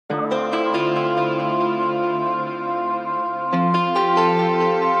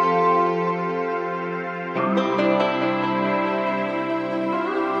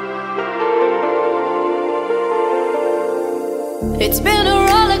It's been a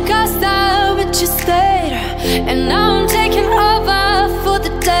roller coaster, but you stayed. And now I'm taking over for the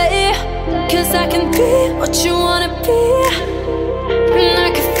day. Cause I can be what you wanna be, and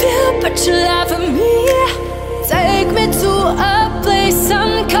I can feel but you lie for me. Take me to a place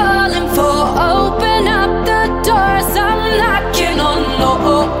I'm calling for. Open up the doors I'm knocking on.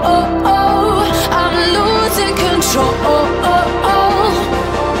 I'm losing control.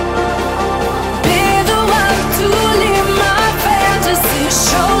 Be the one to leave my fantasy.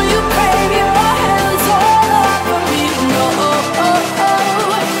 Show you, baby, your hands all over me. No,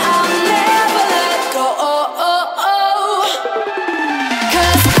 I'll never let go.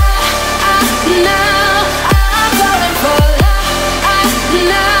 Cause now I'm falling for love.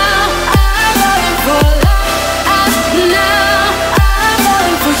 Now I'm falling for love. Now I'm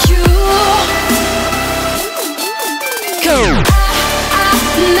falling for you.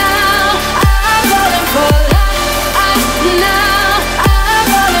 Now I'm falling for love. Now I'm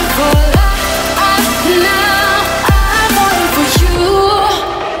falling for love. Now I'm falling for you.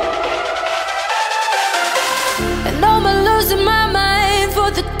 And I'm losing my mind for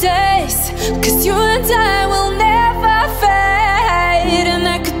the days. Cause you and I will never fade. And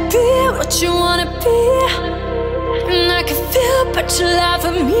I could be what you wanna be, and I can feel but you lie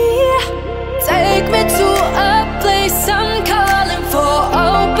for me. Take me to a place I'm calling for.